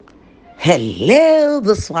Hello,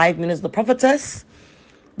 this 5 minutes, the prophetess,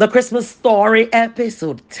 the Christmas story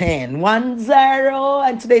episode 1010,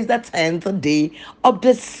 and today's the 10th day of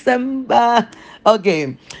December.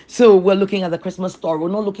 Okay, so we're looking at the Christmas story. We're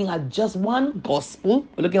not looking at just one gospel,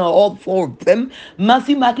 we're looking at all four of them: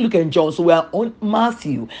 Matthew, Mark, Luke, and John. So we're on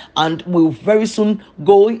Matthew, and we'll very soon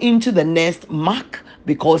go into the next Mark,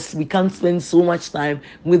 because we can't spend so much time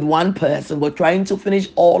with one person. We're trying to finish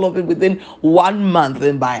all of it within 1 month,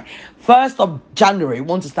 and by 1st of January we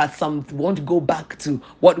want to start something. We want to go back to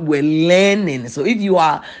what we're learning. So if you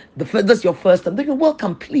are that's your first time, then you're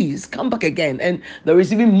welcome. Please come back again, and there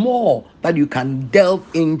is even more that you can delve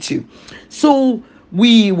into. So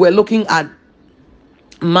we were looking at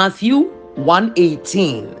Matthew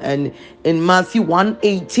 1:18, and in Matthew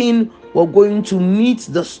 1:18 we're going to meet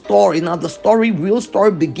the story. Now the real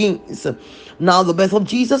story begins. Now the birth of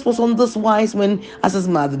Jesus was on this wise: when as his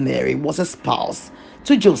mother Mary was espoused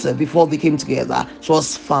to Joseph, before they came together, she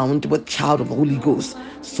was found with child of the Holy Ghost.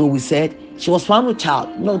 So we said she was found with child.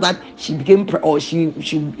 No, that she became or she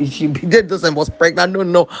did this and was pregnant.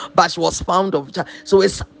 No, but she was found of child. So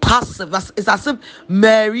it's passive. It's as if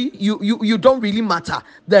Mary, you don't really matter.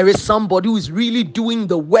 There is somebody who is really doing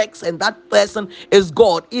the works, and that person is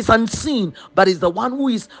God. Is unseen, but is the one who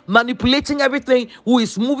is manipulating everything, who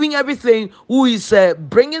is moving everything, who is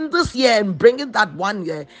bringing this year and bringing that one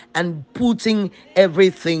year, and putting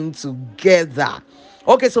everything together.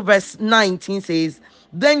 Okay, so verse 19 says,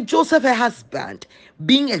 then Joseph, her husband,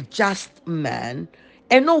 being a just man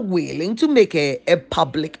and not willing to make a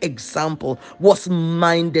public example, was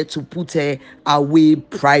minded to put her away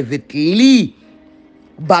privately.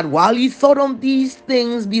 But while he thought on these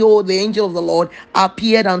things, behold, the angel of the Lord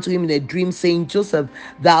appeared unto him in a dream, saying, Joseph,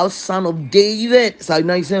 thou son of David. So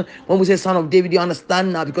now you say, when we say son of David, you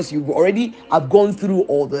understand now, because you've already have gone through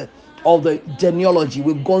all the genealogy.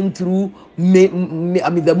 We've gone through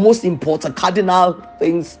the most important cardinal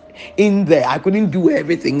things in there. I couldn't do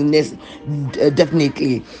everything in this,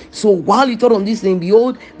 definitely. So while he thought on this thing,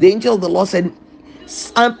 behold, the angel of the Lord said,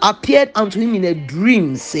 appeared unto him in a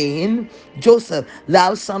dream, saying, Joseph,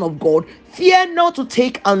 thou son of God, fear not to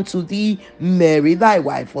take unto thee Mary thy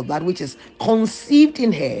wife, for that which is conceived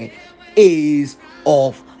in her is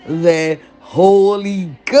of the Holy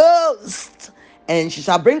Ghost. And she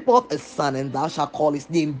shall bring forth a son, and thou shalt call his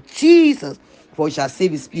name Jesus, for he shall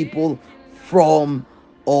save his people from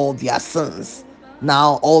all their sins.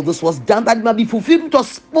 Now all this was done that it might be fulfilled, which was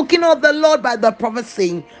spoken of the Lord by the prophet,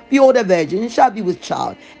 saying, behold, a virgin shall be with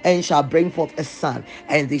child, and shall bring forth a son,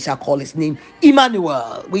 and they shall call his name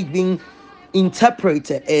Emmanuel, which being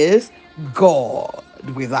interpreted is God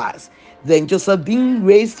with us. Then Joseph, being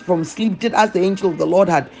raised from sleep, did as the angel of the Lord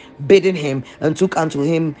had bidden him, and took unto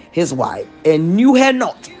him his wife, and knew her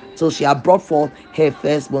not till she had brought forth her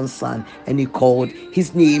firstborn son, and he called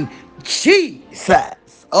his name Jesus.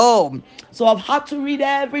 Oh, so I've had to read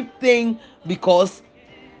everything, because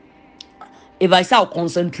if I say I'll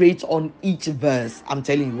concentrate on each verse, I'm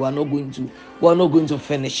telling you, we're not going to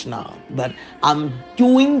finish now. But I'm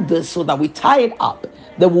doing this so that we tie it up.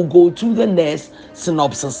 Then we'll go to the next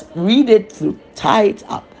synopsis, read it through, tie it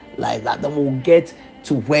up like that. Then we'll get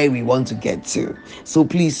to where we want to get to. So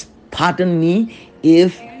please pardon me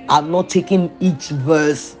if I'm not taking each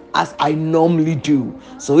verse as I normally do.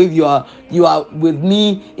 So if you are with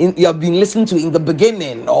me, you have been listening to in the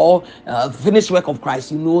beginning, or finished work of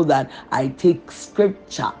Christ, you know that I take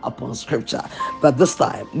scripture upon scripture. But this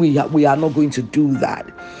time we are not going to do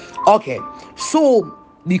that. Okay, so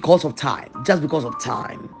just because of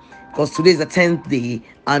time, because today is the 10th day,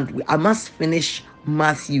 and I must finish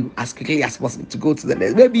Matthew as quickly as possible to go to the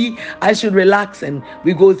next. Maybe I should relax and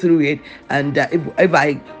we go through it. And if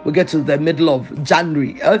I will get to the middle of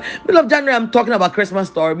January, I'm talking about Christmas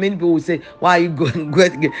story. Many people will say, "Why are you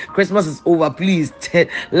going? Christmas is over. Please,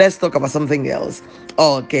 let's talk about something else."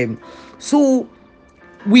 Okay, so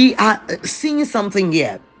we are seeing something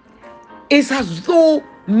here. It's as though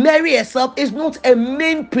Mary herself is not a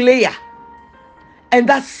main player, and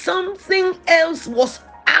that something else was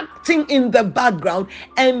acting in the background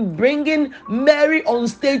and bringing Mary on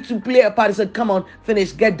stage to play a part. He said, come on,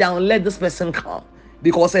 finish, get down, let this person come,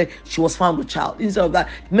 because she was found with child. Instead of that,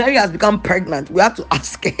 Mary has become pregnant. We have to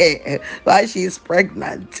ask her why she is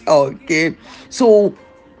pregnant. Okay, so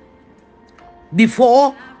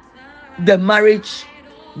before the marriage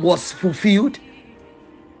was fulfilled,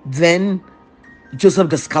 then Joseph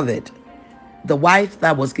discovered the wife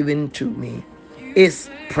that was given to me is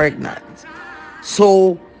pregnant.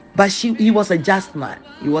 So, but he was a just man,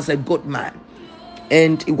 he was a good man,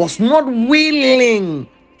 and he was not willing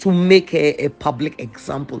to make her a public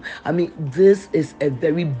example. I mean, this is a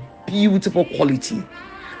very beautiful quality.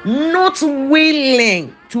 Not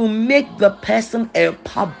willing to make the person a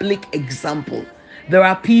public example. There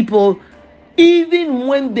are people, even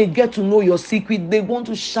when they get to know your secret, they want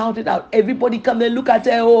to shout it out. Everybody come and look at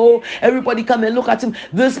her. Oh, everybody come and look at him.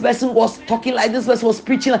 This person was talking like this, person was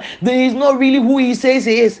preaching like this. Is not really who he says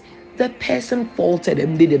he is. The person faulted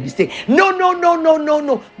and made a mistake. No, no, no, no, no,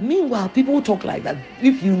 no. Meanwhile, people talk like that.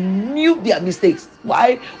 If you knew their mistakes,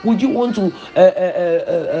 why would you want to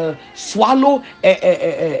swallow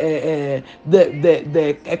the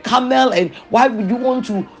camel? And why would you want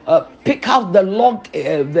to pick out the log,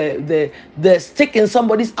 the stick in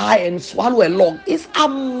somebody's eye and swallow a log? It's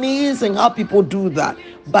amazing how people do that.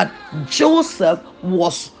 But Joseph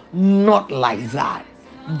was not like that.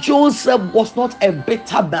 Joseph was not a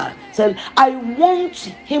bitter man. Said, I want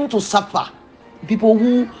him to suffer. People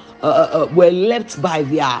who were left by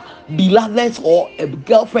their beloveds or a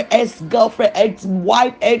girlfriend, ex-girlfriend,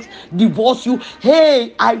 ex-wife, ex-divorce you.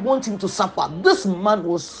 Hey, I want him to suffer. This man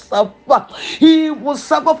will suffer. He will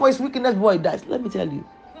suffer for his wickedness before he dies. Let me tell you.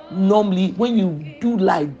 Normally, when you do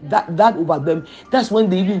like that over them, that's when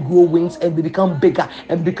they even grow wings and they become bigger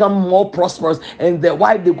and become more prosperous. And their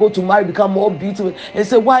wife they go to marry become more beautiful. And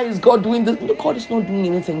say, why is God doing this? No, God is not doing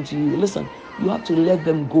anything to you. Listen, you have to let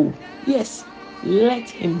them go. Yes, let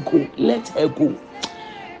him go. Let her go.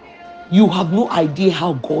 You have no idea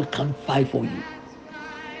how God can fight for you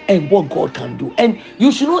and what God can do. And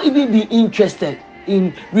you should not even be interested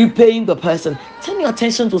in repaying the person. Turn your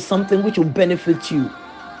attention to something which will benefit you,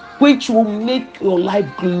 which will make your life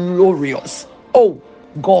glorious. Oh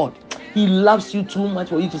God, he loves you too much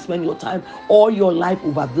for you to spend your time all your life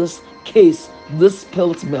over this case, this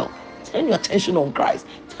spilt milk. Turn your attention on Christ.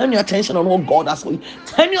 Turn your attention on what God has for you.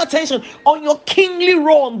 Turn your attention on your kingly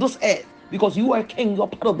role on this earth, because you are a king, you're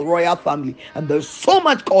part of the royal family, and there's so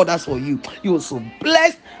much God has for you. You are so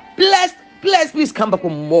blessed, blessed, blessed. Please come back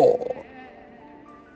for more.